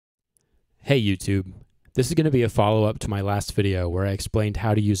Hey YouTube, this is going to be a follow-up to my last video where I explained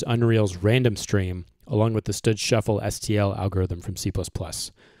how to use Unreal's RandomStream along with the stood shuffle STL algorithm from C++.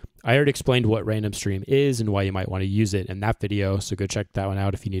 I already explained what RandomStream is and why you might want to use it in that video, so go check that one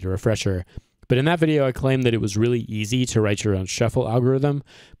out if you need a refresher. But in that video, I claimed that it was really easy to write your own shuffle algorithm,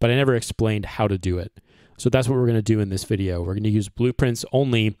 but I never explained how to do it. So that's what we're going to do in this video. We're going to use blueprints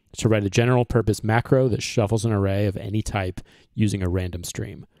only to write a general purpose macro that shuffles an array of any type using a random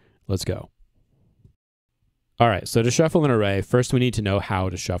stream. Let's go. All right, so to shuffle an array, first we need to know how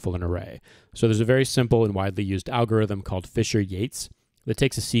to shuffle an array. So there's a very simple and widely used algorithm called Fisher-Yates that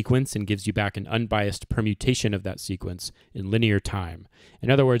takes a sequence and gives you back an unbiased permutation of that sequence in linear time.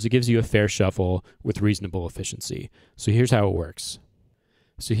 In other words, it gives you a fair shuffle with reasonable efficiency. So here's how it works.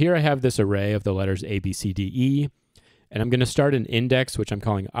 So here I have this array of the letters A, B, C, D, E, and I'm going to start an index, which I'm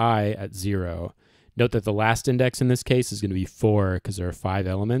calling I, at 0. Note that the last index in this case is going to be 4 because there are 5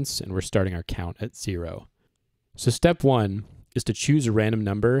 elements, and we're starting our count at 0. So step 1 is to choose a random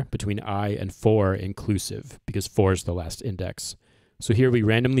number between I and 4 inclusive, because 4 is the last index. So here we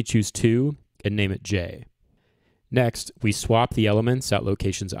randomly choose 2 and name it J. Next, we swap the elements at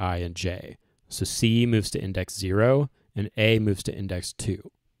locations I and J. So C moves to index 0, and A moves to index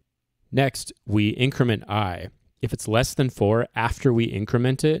 2. Next, we increment I. If it's less than 4, after we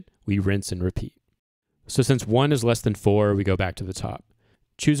increment it, we rinse and repeat. So since 1 is less than 4, we go back to the top.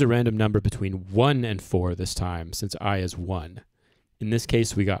 Choose a random number between 1 and 4 this time, since I is 1. In this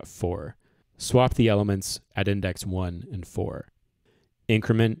case, we got 4. Swap the elements at index 1 and 4.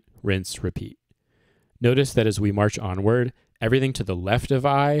 Increment, rinse, repeat. Notice that as we march onward, everything to the left of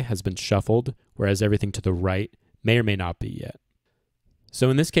I has been shuffled, whereas everything to the right may or may not be yet. So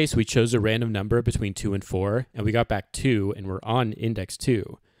in this case, we chose a random number between 2 and 4, and we got back 2, and we're on index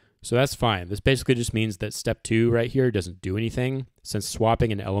 2. So that's fine. This basically just means that step 2 right here doesn't do anything, since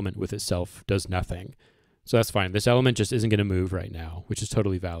swapping an element with itself does nothing. So that's fine. This element just isn't going to move right now, which is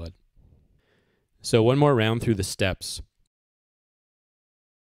totally valid. So one more round through the steps.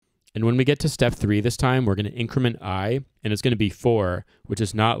 And when we get to step 3 this time, we're going to increment I, and it's going to be 4, which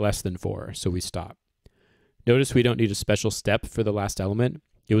is not less than 4, so we stop. Notice we don't need a special step for the last element.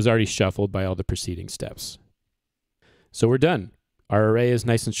 It was already shuffled by all the preceding steps. So we're done. Our array is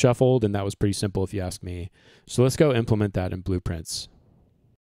nice and shuffled, and that was pretty simple if you ask me. So let's go implement that in blueprints.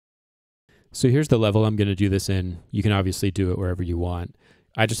 So here's the level I'm going to do this in. You can obviously do it wherever you want.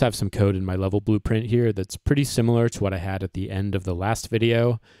 I just have some code in my level blueprint here that's pretty similar to what I had at the end of the last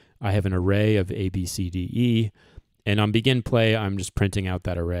video. I have an array of A, B, C, D, E, and on begin play, I'm just printing out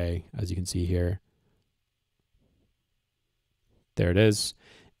that array, as you can see here. There it is.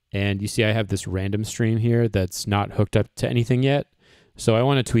 And you see I have this random stream here that's not hooked up to anything yet. So I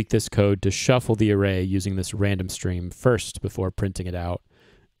want to tweak this code to shuffle the array using this random stream first before printing it out.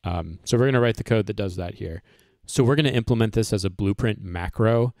 So we're going to write the code that does that here. So we're going to implement this as a blueprint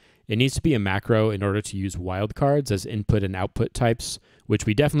macro. It needs to be a macro in order to use wildcards as input and output types, which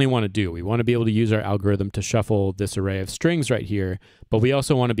we definitely want to do. We want to be able to use our algorithm to shuffle this array of strings right here, but we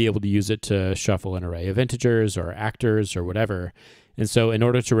also want to be able to use it to shuffle an array of integers or actors or whatever. And so in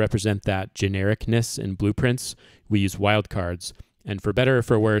order to represent that genericness in blueprints, we use wildcards. And for better or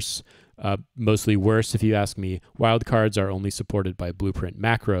for worse, mostly worse if you ask me, wildcards are only supported by blueprint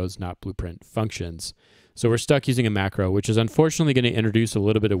macros, not blueprint functions. So we're stuck using a macro, which is unfortunately going to introduce a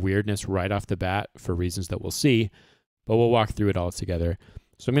little bit of weirdness right off the bat for reasons that we'll see, but we'll walk through it all together.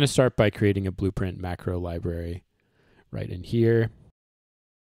 So I'm going to start by creating a blueprint macro library right in here.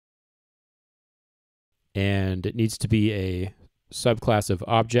 And it needs to be a subclass of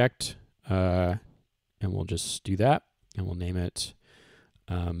object, and we'll just do that. And we'll name it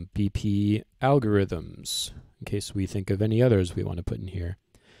BP algorithms in case we think of any others we want to put in here.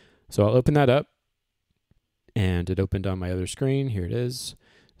 So I'll open that up, and it opened on my other screen. Here it is.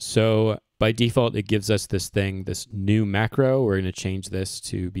 So by default, it gives us this thing, this new macro. We're going to change this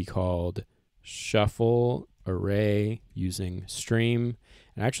to be called shuffle array using stream.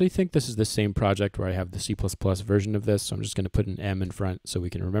 And I actually think this is the same project where I have the C++ version of this. So I'm just going to put an M in front so we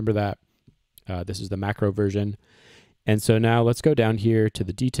can remember that. This is the macro version. And so now let's go down here to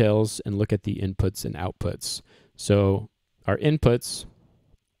the details and look at the inputs and outputs. So our inputs,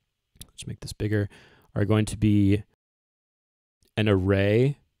 let's make this bigger, are going to be an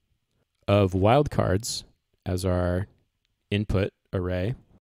array of wildcards as our input array.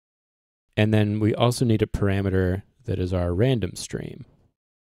 And then we also need a parameter that is our random stream.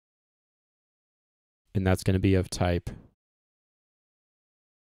 And that's going to be of type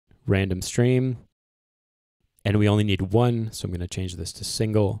random stream. And we only need 1, so I'm going to change this to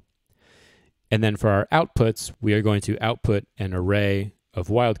single. And then for our outputs, we are going to output an array of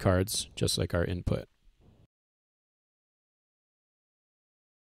wildcards, just like our input.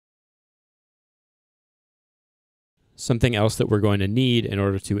 Something else that we're going to need in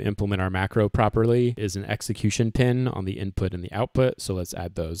order to implement our macro properly is an execution pin on the input and the output, so let's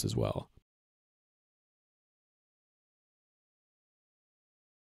add those as well.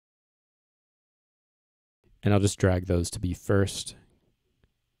 And I'll just drag those to be first.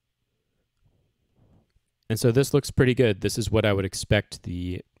 And so this looks pretty good. This is what I would expect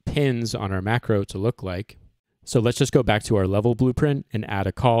the pins on our macro to look like. So let's just go back to our level blueprint and add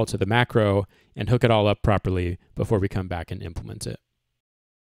a call to the macro and hook it all up properly before we come back and implement it.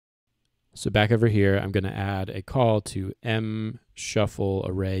 So back over here, I'm going to add a call to mShuffle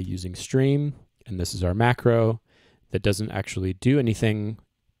array using stream. And this is our macro that doesn't actually do anything,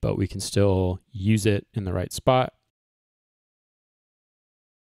 but we can still use it in the right spot.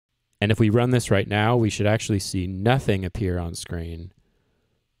 And if we run this right now, we should actually see nothing appear on screen,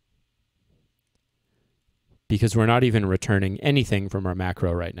 because we're not even returning anything from our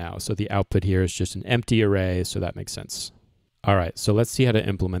macro right now. So the output here is just an empty array, so that makes sense. All right, so let's see how to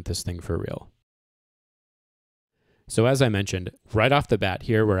implement this thing for real. So as I mentioned, right off the bat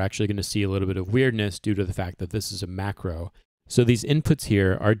here, we're actually going to see a little bit of weirdness due to the fact that this is a macro. So these inputs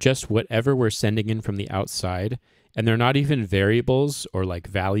here are just whatever we're sending in from the outside, and they're not even variables or like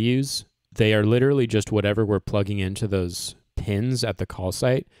values. They are literally just whatever we're plugging into those pins at the call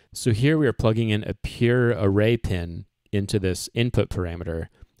site. So here we are plugging in a pure array pin into this input parameter.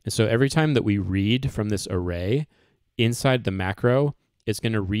 And so every time that we read from this array inside the macro, it's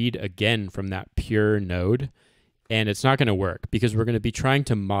going to read again from that pure node. And it's not going to work because we're going to be trying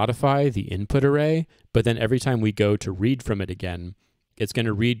to modify the input array, but then every time we go to read from it again, it's going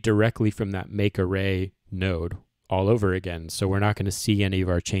to read directly from that make array node all over again. So we're not going to see any of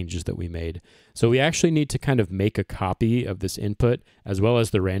our changes that we made. So we actually need to kind of make a copy of this input as well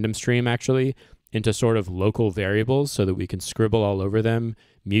as the random stream actually into sort of local variables so that we can scribble all over them,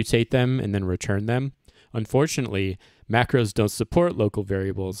 mutate them, and then return them. Unfortunately, macros don't support local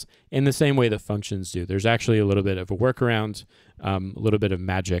variables in the same way that functions do. There's actually a little bit of a workaround, a little bit of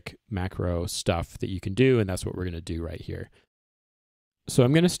magic macro stuff that you can do, and that's what we're going to do right here. So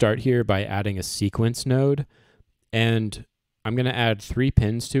I'm going to start here by adding a sequence node, and I'm going to add 3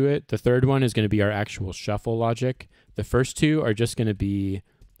 pins to it. The third one is going to be our actual shuffle logic. The first 2 are just going to be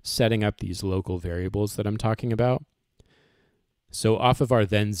setting up these local variables that I'm talking about. So off of our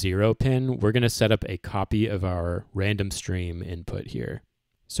then 0 pin, we're going to set up a copy of our random stream input here.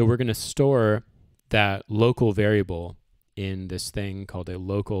 So we're going to store that local variable in this thing called a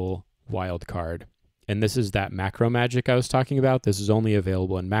local wildcard. And this is that macro magic I was talking about. This is only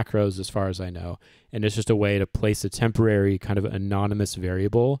available in macros as far as I know. And it's just a way to place a temporary kind of anonymous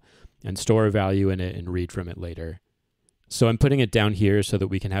variable and store a value in it and read from it later. So I'm putting it down here so that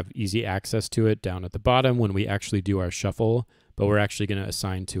we can have easy access to it down at the bottom when we actually do our shuffle, but we're actually going to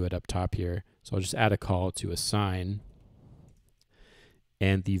assign to it up top here. So I'll just add a call to assign.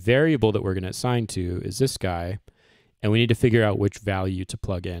 And the variable that we're going to assign to is this guy. And we need to figure out which value to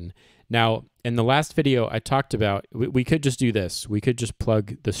plug in. Now, in the last video, I talked about, we could just do this. We could just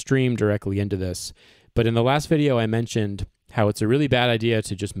plug the stream directly into this. But in the last video, I mentioned how it's a really bad idea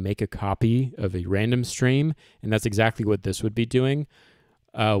to just make a copy of a random stream. And that's exactly what this would be doing.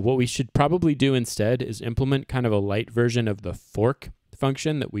 What we should probably do instead is implement kind of a light version of the fork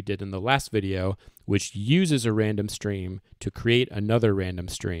function that we did in the last video, which uses a random stream to create another random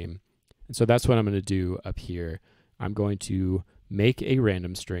stream. And so that's what I'm going to do up here. I'm going to make a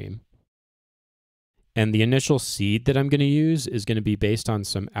random stream. And the initial seed that I'm going to use is going to be based on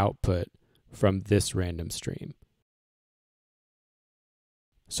some output from this random stream.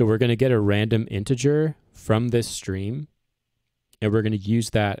 So we're going to get a random integer from this stream, and we're going to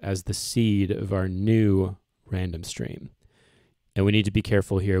use that as the seed of our new random stream. And we need to be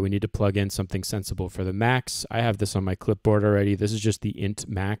careful here. We need to plug in something sensible for the max. I have this on my clipboard already. This is just the int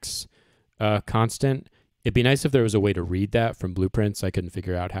max constant. It'd be nice if there was a way to read that from blueprints. I couldn't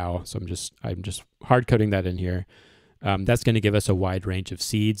figure out how, so I'm just hard coding that in here. That's going to give us a wide range of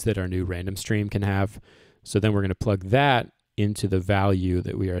seeds that our new random stream can have. So then we're going to plug that into the value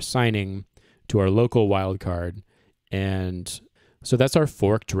that we are assigning to our local wildcard. And so that's our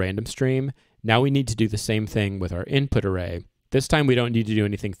forked random stream. Now we need to do the same thing with our input array. This time we don't need to do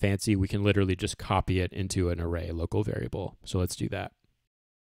anything fancy. We can literally just copy it into an array local variable. So let's do that.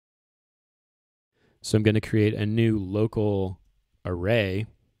 So I'm going to create a new local array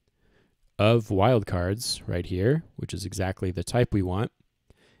of wildcards right here, which is exactly the type we want.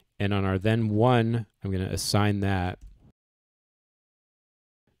 And on our then 1, I'm going to assign that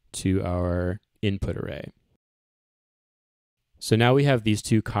to our input array. So now we have these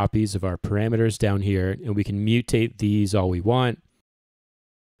two copies of our parameters down here, and we can mutate these all we want.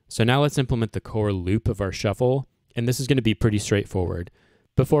 So now let's implement the core loop of our shuffle, and this is going to be pretty straightforward.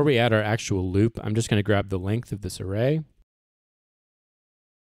 Before we add our actual loop, I'm just going to grab the length of this array,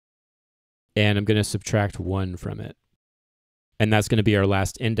 and I'm going to subtract 1 from it. And that's going to be our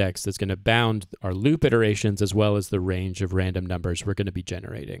last index that's going to bound our loop iterations as well as the range of random numbers we're going to be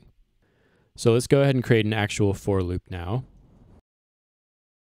generating. So let's go ahead and create an actual for loop now.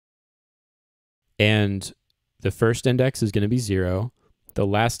 And the first index is going to be 0. The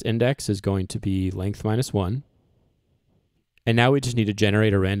last index is going to be length minus 1. And now we just need to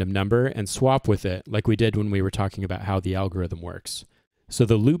generate a random number and swap with it like we did when we were talking about how the algorithm works. So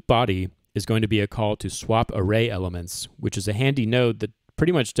the loop body is going to be a call to swap array elements, which is a handy node that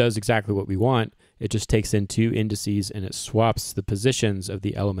pretty much does exactly what we want. It just takes in 2 indices and it swaps the positions of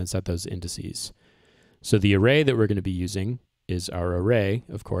the elements at those indices. So the array that we're going to be using is our array,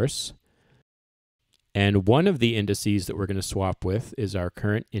 of course. And one of the indices that we're going to swap with is our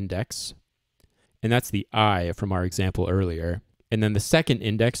current index. And that's the I from our example earlier. And then the second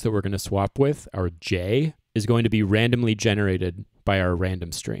index that we're going to swap with, our J, is going to be randomly generated by our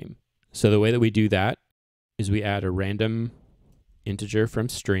RandomStream. So the way that we do that is we add a random integer from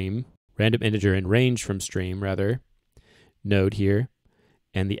stream, random integer in range from stream, rather, node here.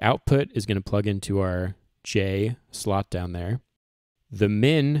 And the output is going to plug into our J slot down there. The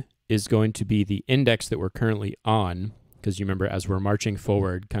min is going to be the index that we're currently on, because you remember as we're marching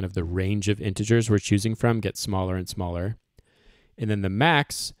forward, kind of the range of integers we're choosing from gets smaller and smaller. And then the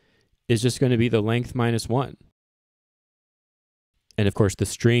max is just going to be the length minus 1. And of course, the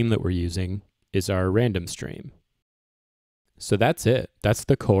stream that we're using is our random stream. So that's it. That's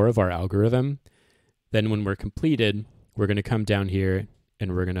the core of our algorithm. Then when we're completed, we're going to come down here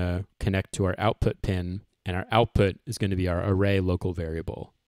and we're going to connect to our output pin. And our output is going to be our array local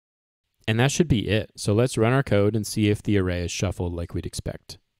variable. And that should be it. So let's run our code and see if the array is shuffled like we'd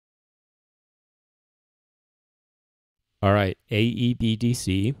expect. All right,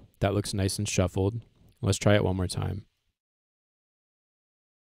 AEBDC. That looks nice and shuffled. Let's try it one more time.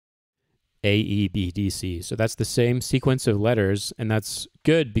 AEBDC. So that's the same sequence of letters, and that's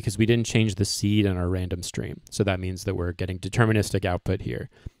good because we didn't change the seed on our random stream. So that means that we're getting deterministic output here.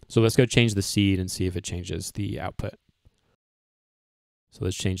 So let's go change the seed and see if it changes the output. So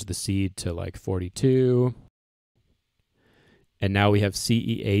let's change the seed to like 42. And now we have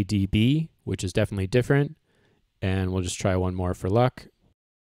CEADB, which is definitely different. And we'll just try one more for luck.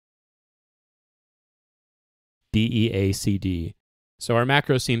 BEACD. So our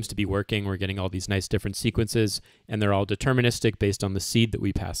macro seems to be working. We're getting all these nice different sequences, and they're all deterministic based on the seed that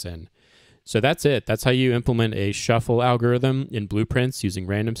we pass in. So that's it. That's how you implement a shuffle algorithm in Blueprints using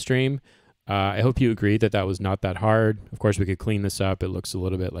RandomStream. I hope you agree that that was not that hard. Of course, we could clean this up. It looks a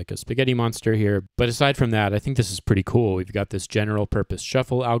little bit like a spaghetti monster here. But aside from that, I think this is pretty cool. We've got this general purpose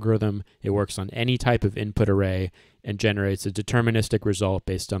shuffle algorithm. It works on any type of input array and generates a deterministic result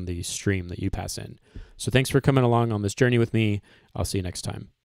based on the stream that you pass in. So thanks for coming along on this journey with me. I'll see you next time.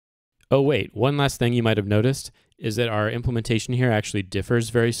 Oh, wait, one last thing you might have noticed is that our implementation here actually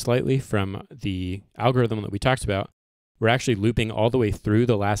differs very slightly from the algorithm that we talked about. We're actually looping all the way through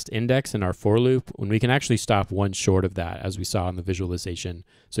the last index in our for loop when we can actually stop one short of that, as we saw in the visualization.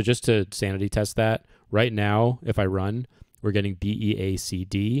 So just to sanity test that, right now, if I run, we're getting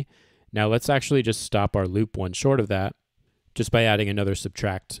BEACD. Now let's actually just stop our loop one short of that just by adding another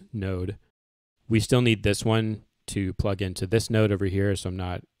subtract node. We still need this one to plug into this node over here, so I'm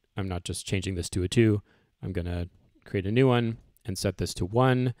not just changing this to a 2. I'm going to create a new one and set this to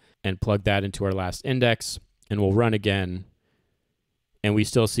 1 and plug that into our last index. And we'll run again, and we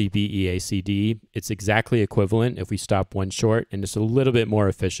still see BEACD. It's exactly equivalent if we stop one short, and it's a little bit more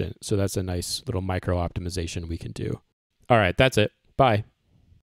efficient. So that's a nice little micro optimization we can do. All right, that's it. Bye.